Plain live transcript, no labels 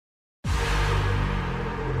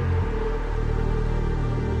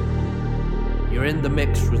You're in the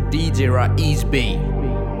mix with DJ Raiz B.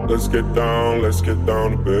 Let's get down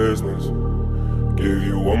to business. Give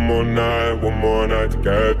you one more night to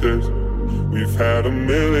get this. We've had a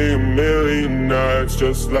million nights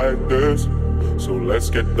just like this. So let's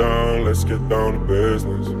get down to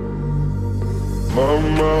business.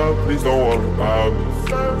 Mama, please don't worry about me.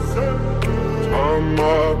 I'm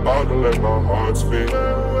about to let my heart speak.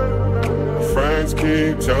 My friends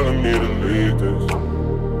keep telling me to leave this.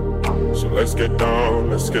 So let's get down to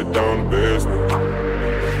business.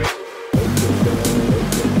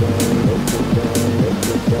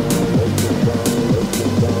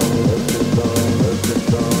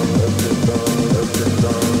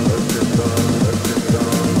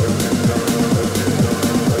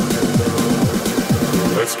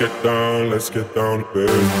 Let's get down to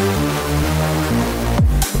business.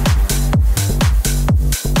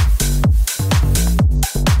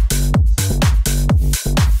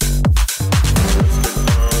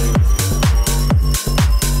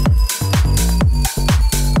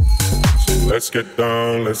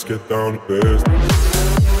 Let's get down to business.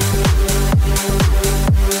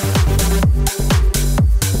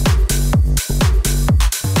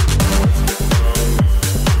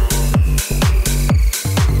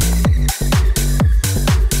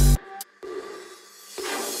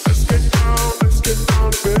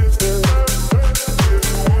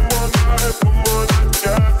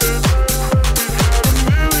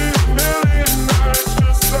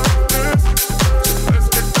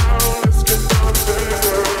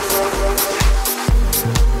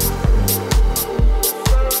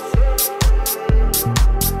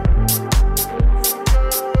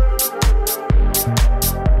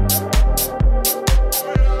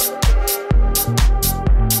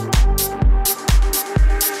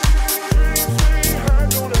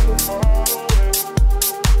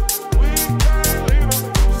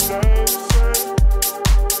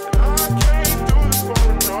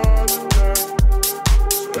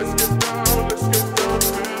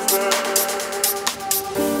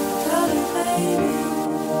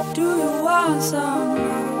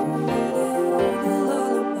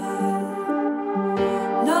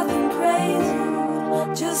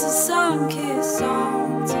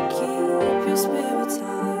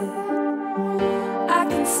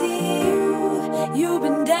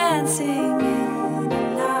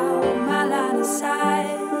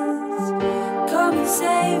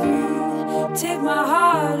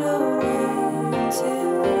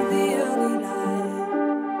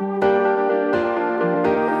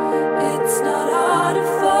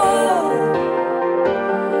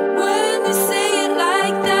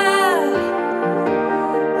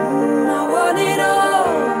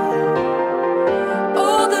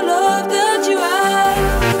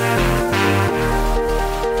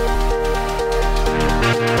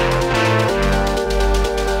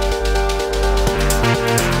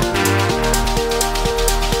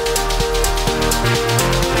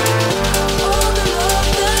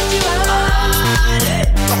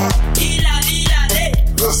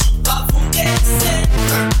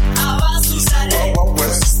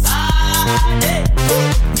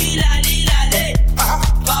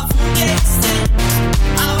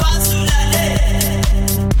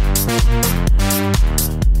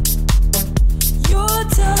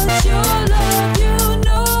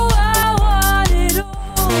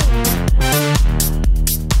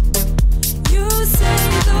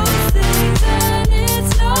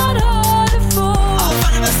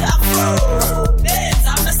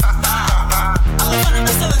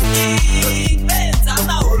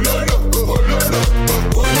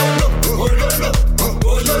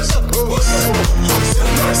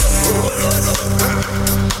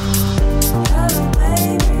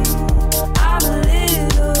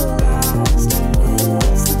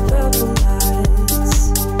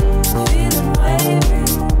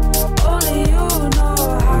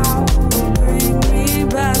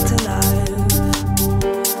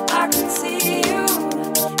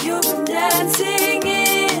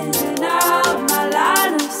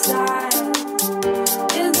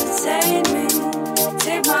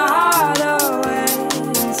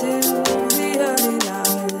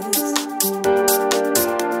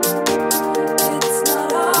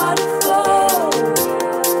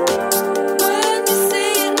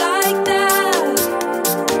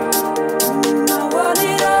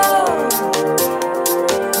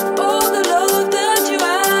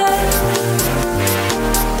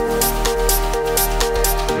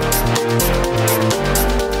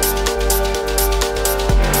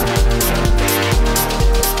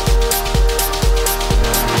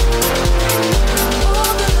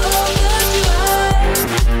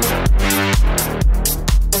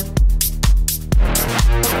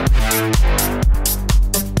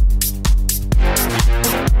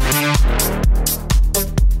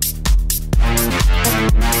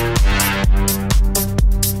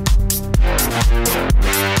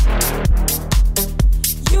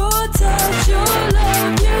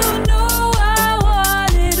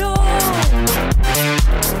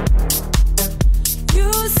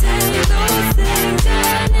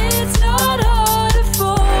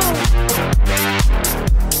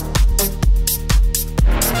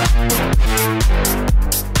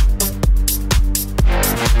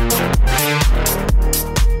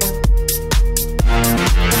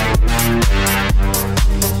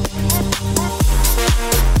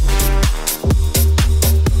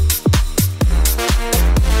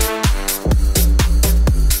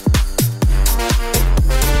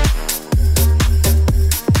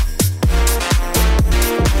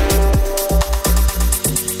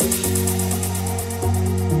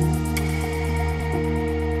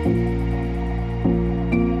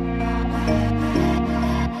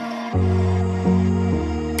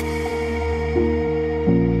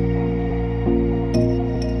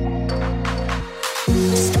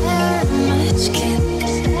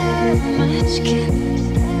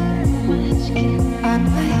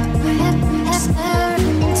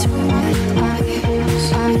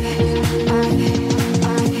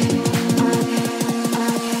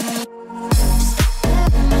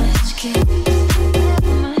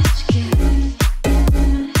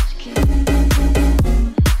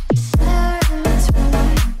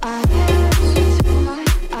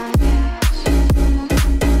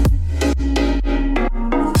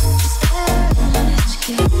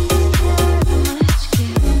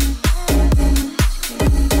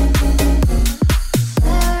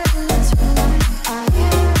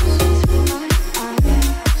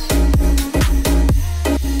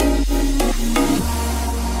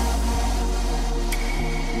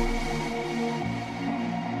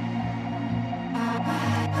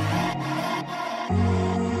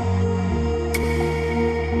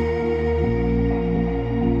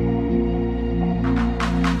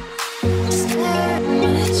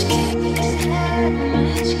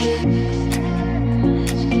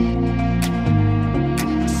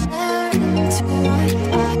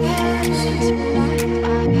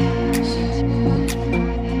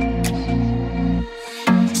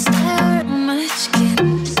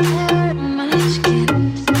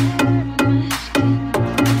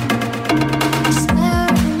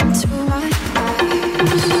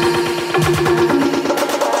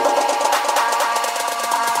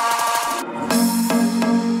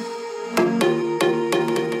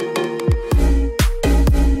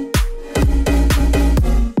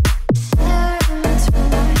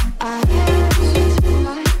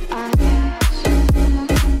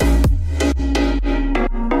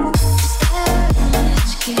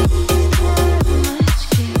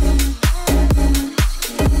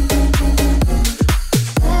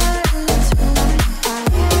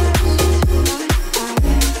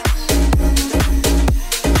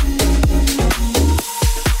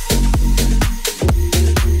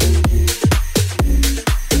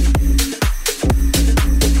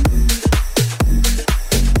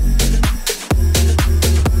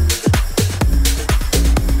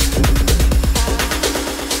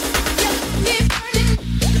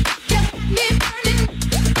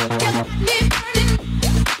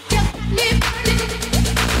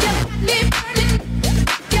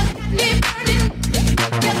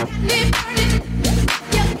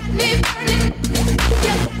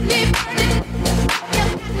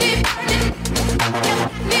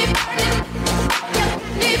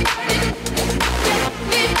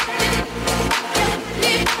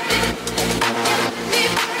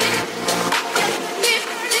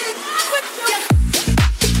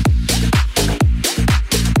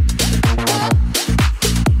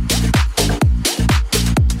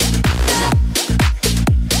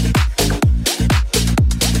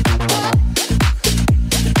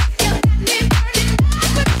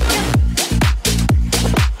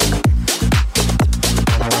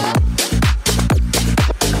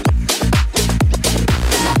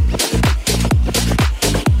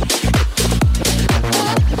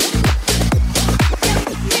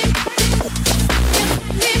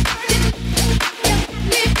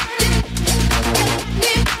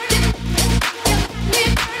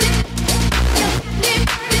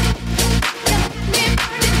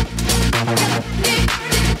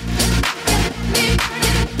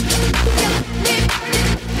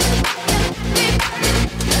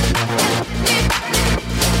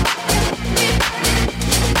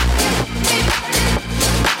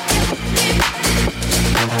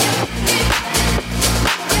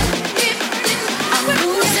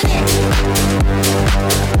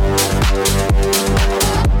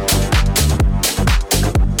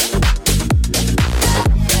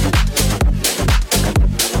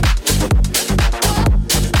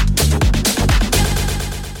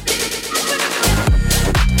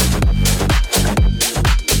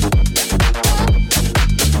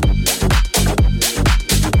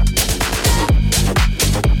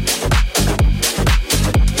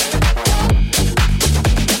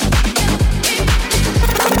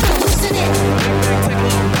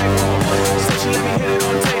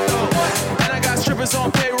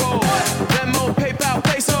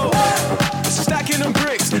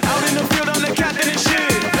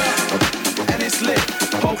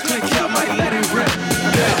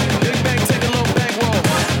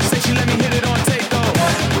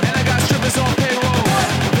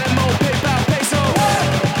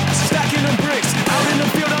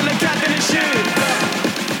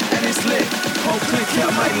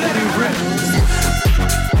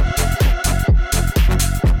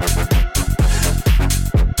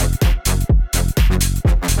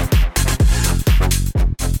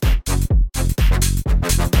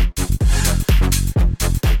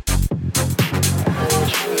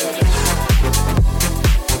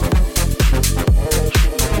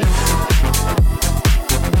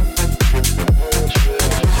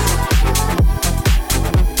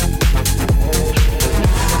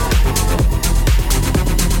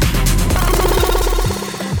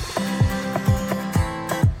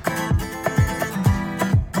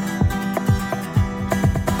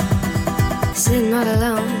 Sitting all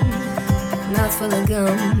alone, mouth full of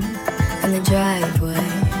gum in the driveway.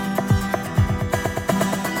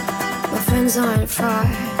 My friends aren't far,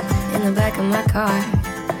 in the back of my car,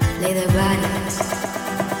 lay their bodies.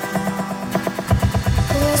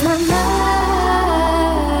 Where's my mind?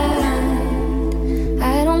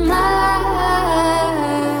 I don't mind.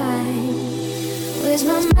 Where's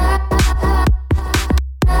my mind?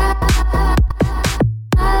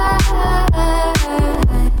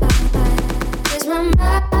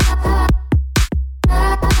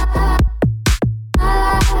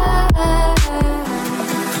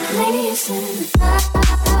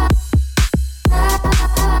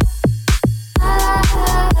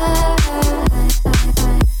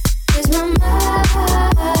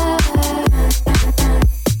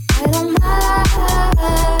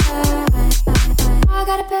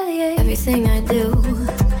 Everything I do,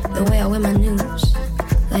 the way I wear my news,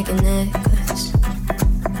 like a necklace.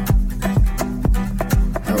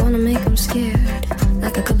 I wanna make them scared,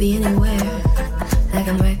 like I could be anywhere, like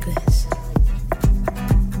I'm reckless.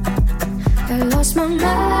 I lost my mind,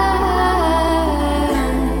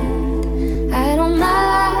 I don't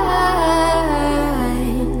mind.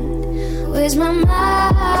 Where's my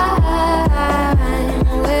mind?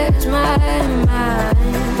 Where's my mind?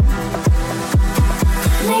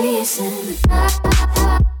 Maybe it's in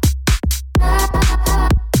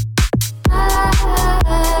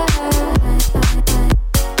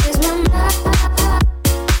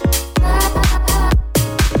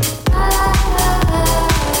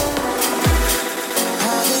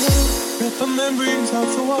memories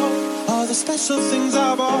off the wall. All the special things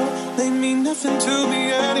I bought, they mean nothing to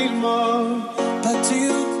me anymore. But to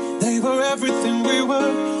you, they were everything we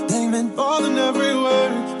were. They meant more than every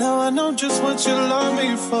word. Now I know just what you love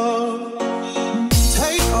me for.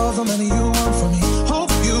 Take all the money you want from me.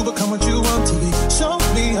 Hope you become what you want to be. Show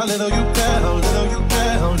me how little you care, how little you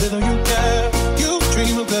care, how little you care. You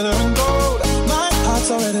dream of glitter and gold. My heart's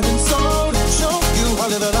already been sold. Show you how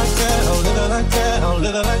little I care, how little I care, how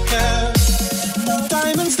little I care.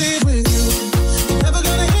 Diamonds leave with you. You're never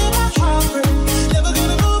gonna hear my heart break. Never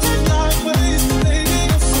gonna move in dark ways. Baby,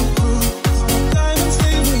 you're so cool. Diamonds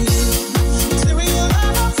leave with you. Material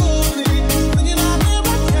love don't fool me. When you're not here,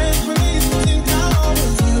 I can't breathe. Think I'm all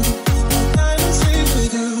with you. Diamonds leave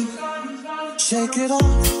with you. Shake it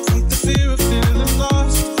off. Take the fear of feeling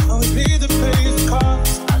lost. Always be the pays the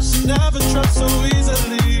cost. I should never trust so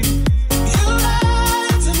easily.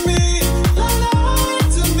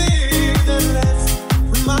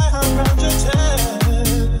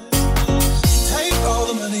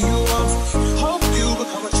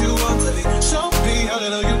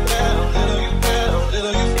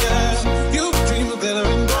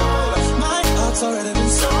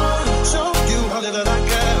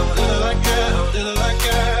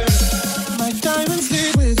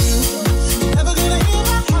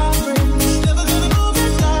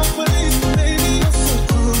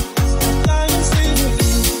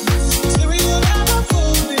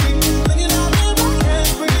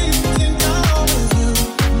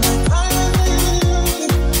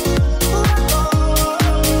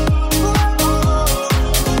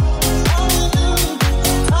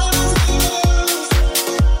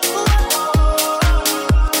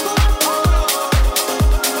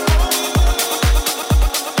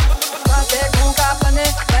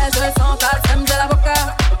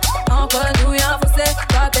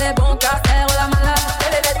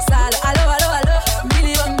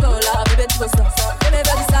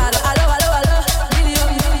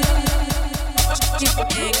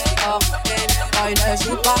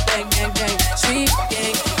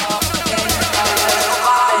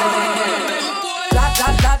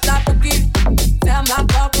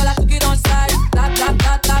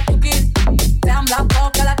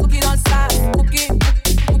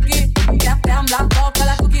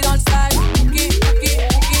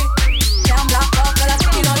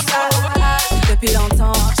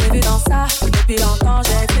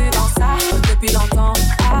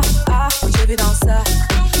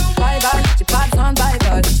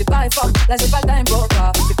 Là j'ai pas le time pour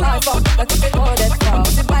toi. C'est pas fort, là tu fais trop d'efforts.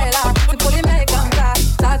 C'est pas là, c'est pour les mecs comme ça.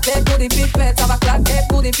 Ça fait pour des pipettes, ça va claquer.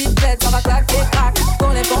 Pour des pipettes, ça va claquer, crack. Pour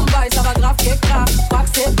les bombes, ça va grave que crack. Crack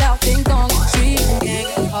c'est leur ting tong. J'suis gang,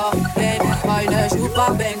 oh gang, boy ne joue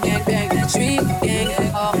pas bang bang bang. J'suis gang,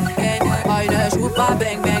 oh gang, boy ne joue pas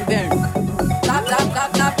bang bang bang. Tap tap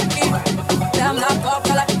tap tap cookie. Ferme la porte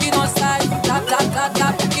à la cookie dans le side. Tap tap tap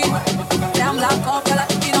tap cookie. Ferme la porte à la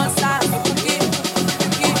cookie dans le side.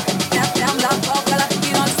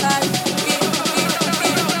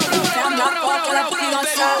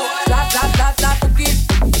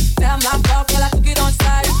 Ferme la porte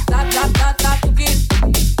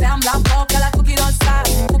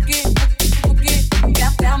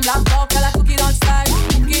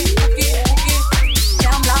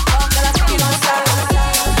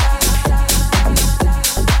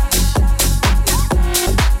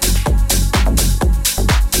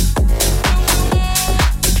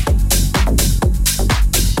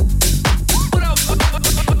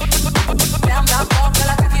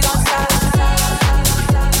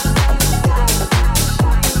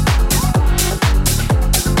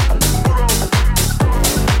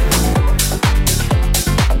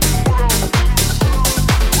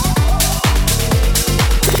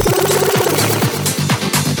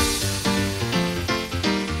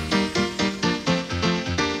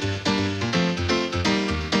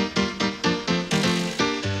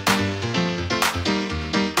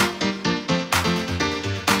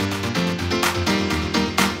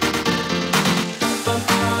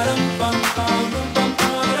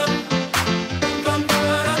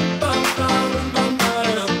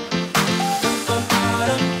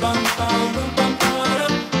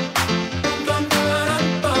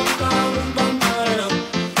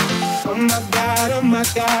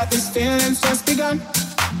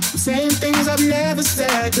Saying things I've never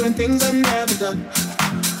said, doing things I've never done.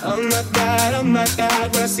 Oh my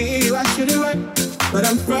God, when I see you I should it right. But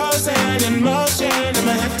I'm frozen in motion and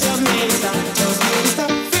my head tells me to stop. Tells me to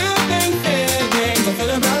stop feeling feelings I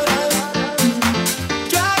feel about us.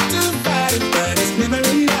 Try to fight it but it's never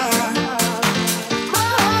enough. My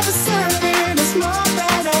heart is surfing, it's more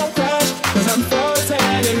than a crush. Cause I'm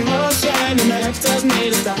frozen in motion and my head tells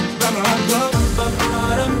me to stop. But my heart goes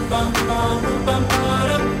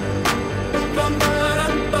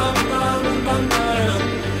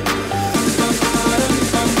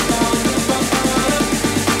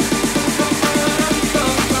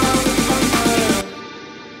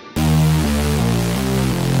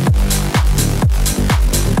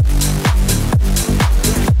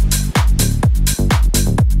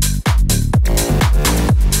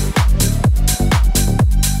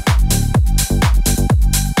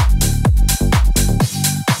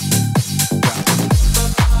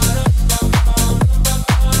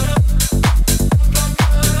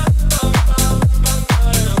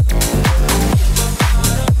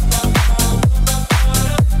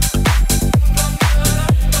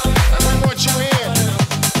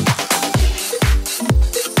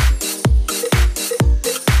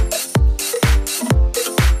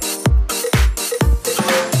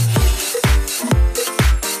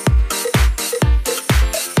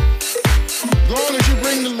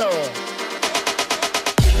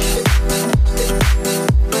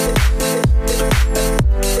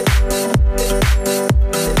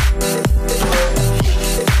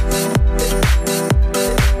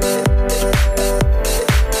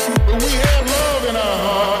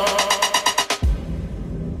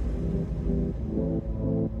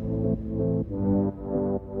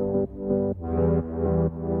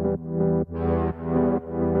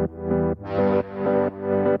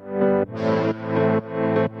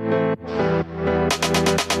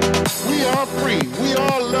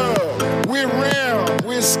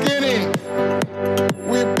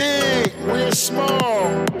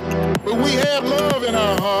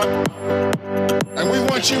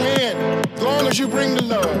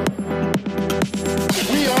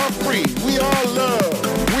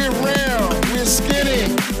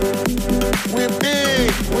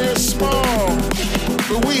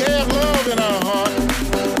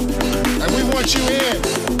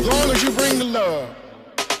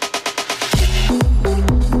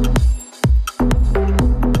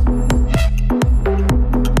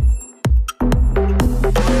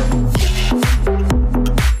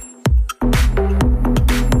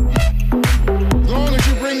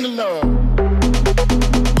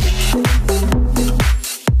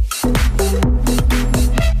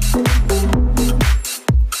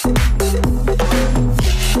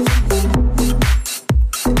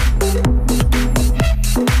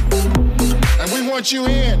you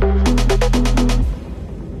in.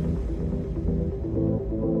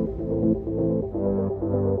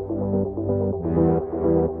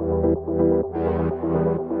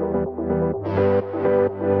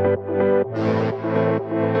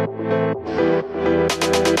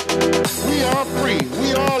 We are free,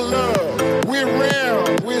 we are love, we're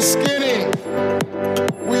round, we're skinny,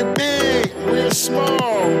 we're big, we're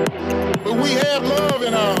small, but we have love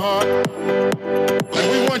in our heart,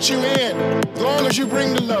 and we want you in, as long as you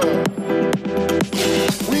bring the love.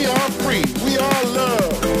 We are free, we are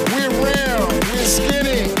love, we're round, we're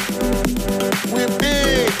skinny, we're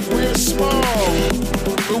big, we're small,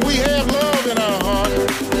 but we have love in our heart,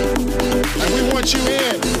 and we want you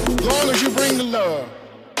in, as long as you bring the love.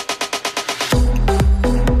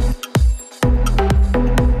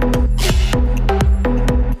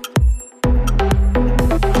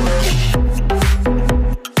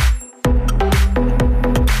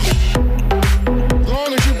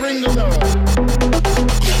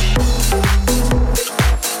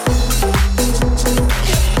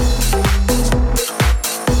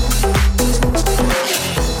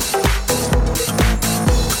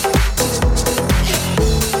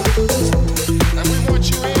 And we want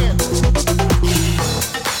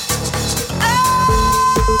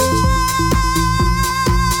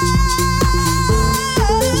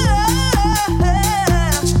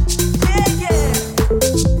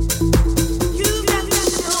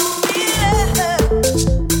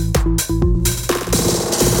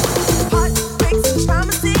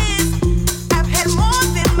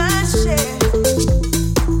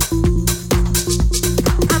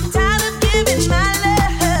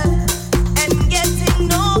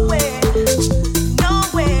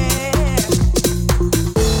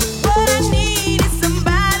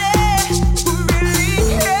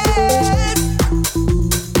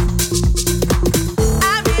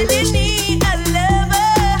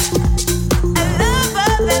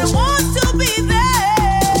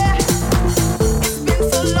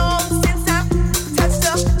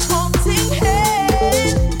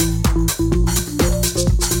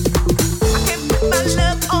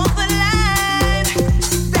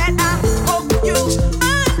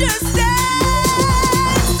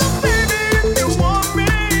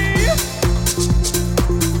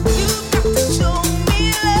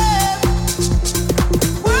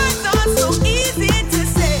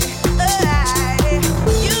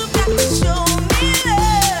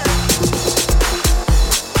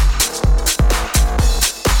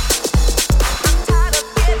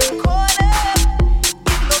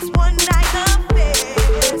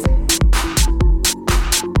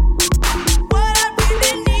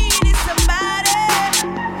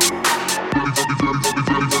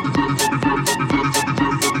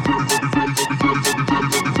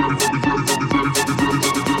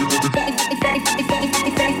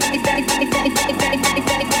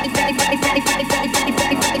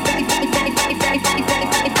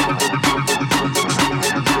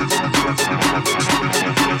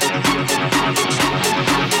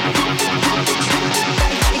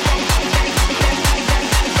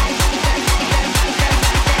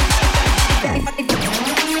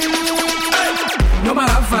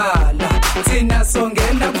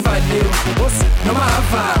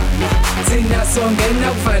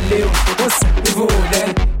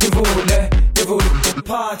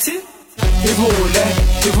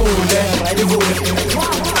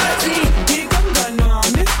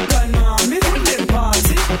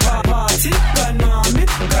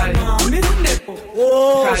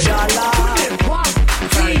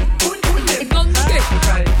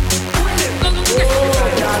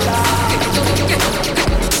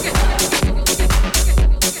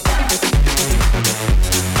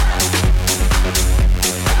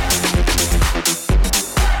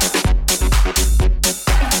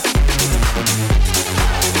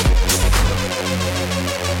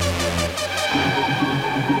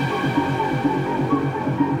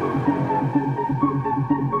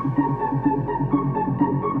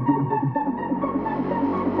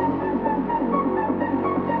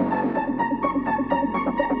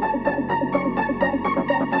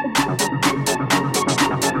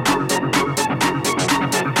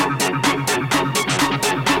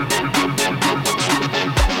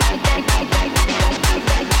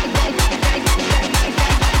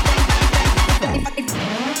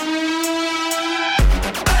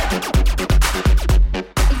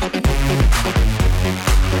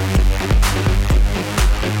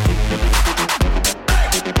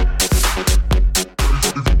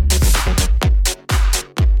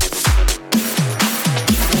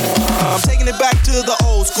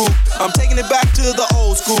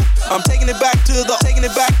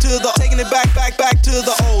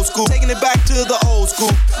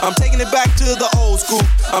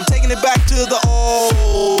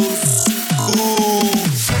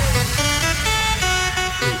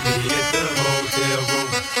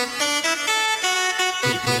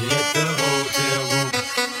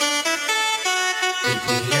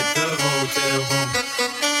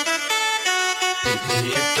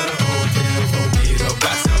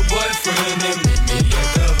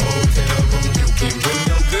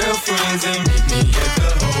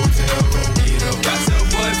Got your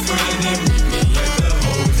boyfriend and meet me at the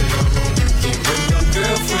hotel room. You can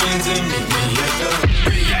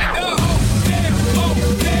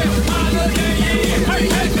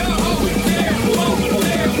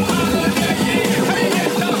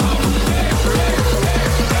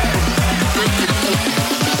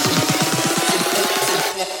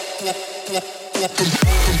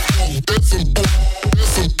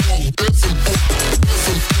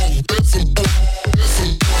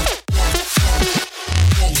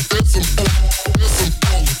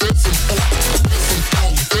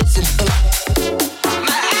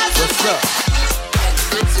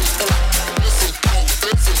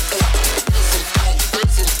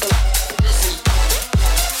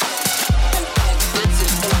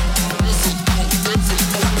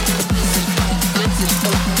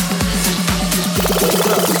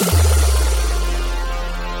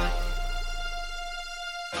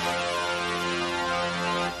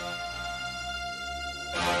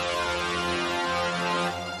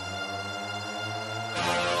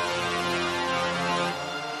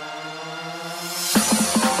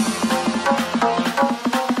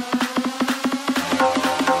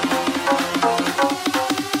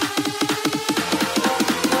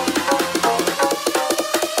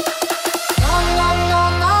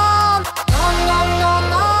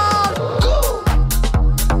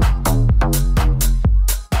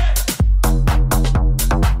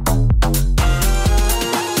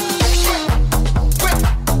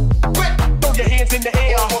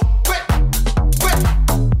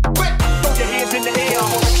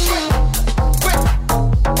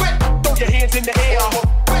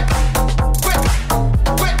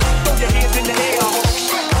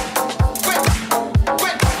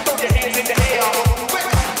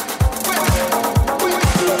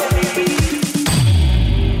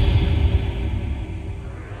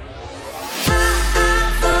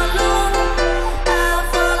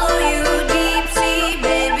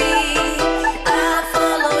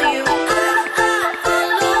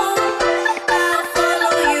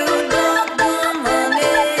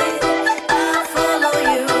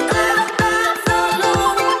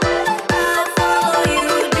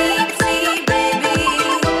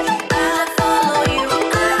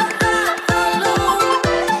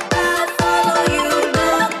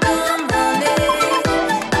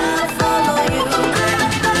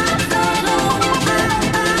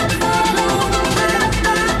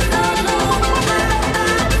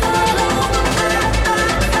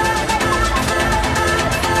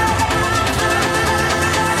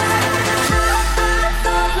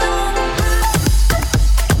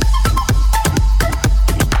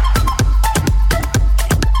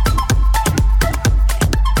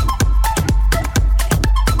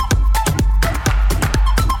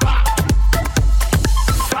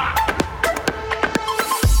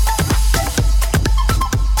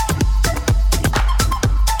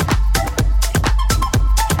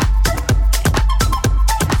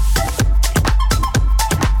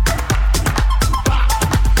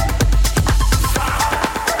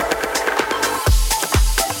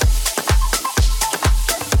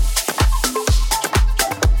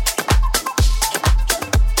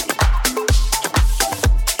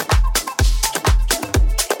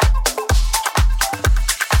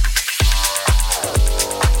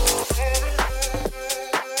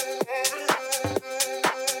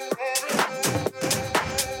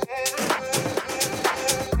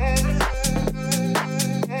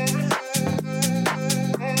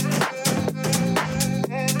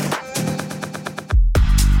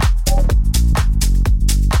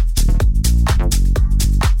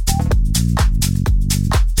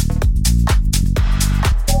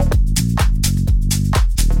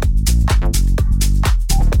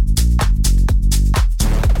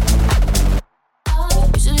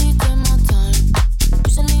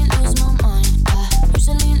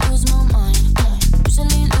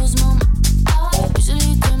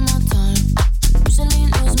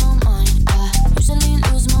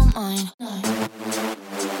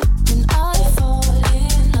When I fall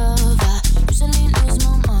in love, I usually lose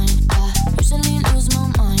my mind. I usually lose my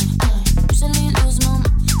mind. Usually lose my mind.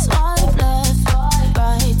 Swipe left, swipe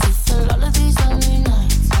right to fill all of these lonely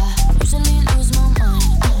nights. I usually lose my mind.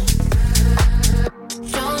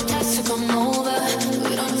 Your text to come over,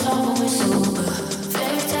 we don't talk when we're sober.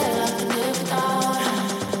 Fairy tale I can live without.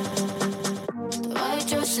 The white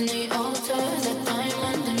dress in the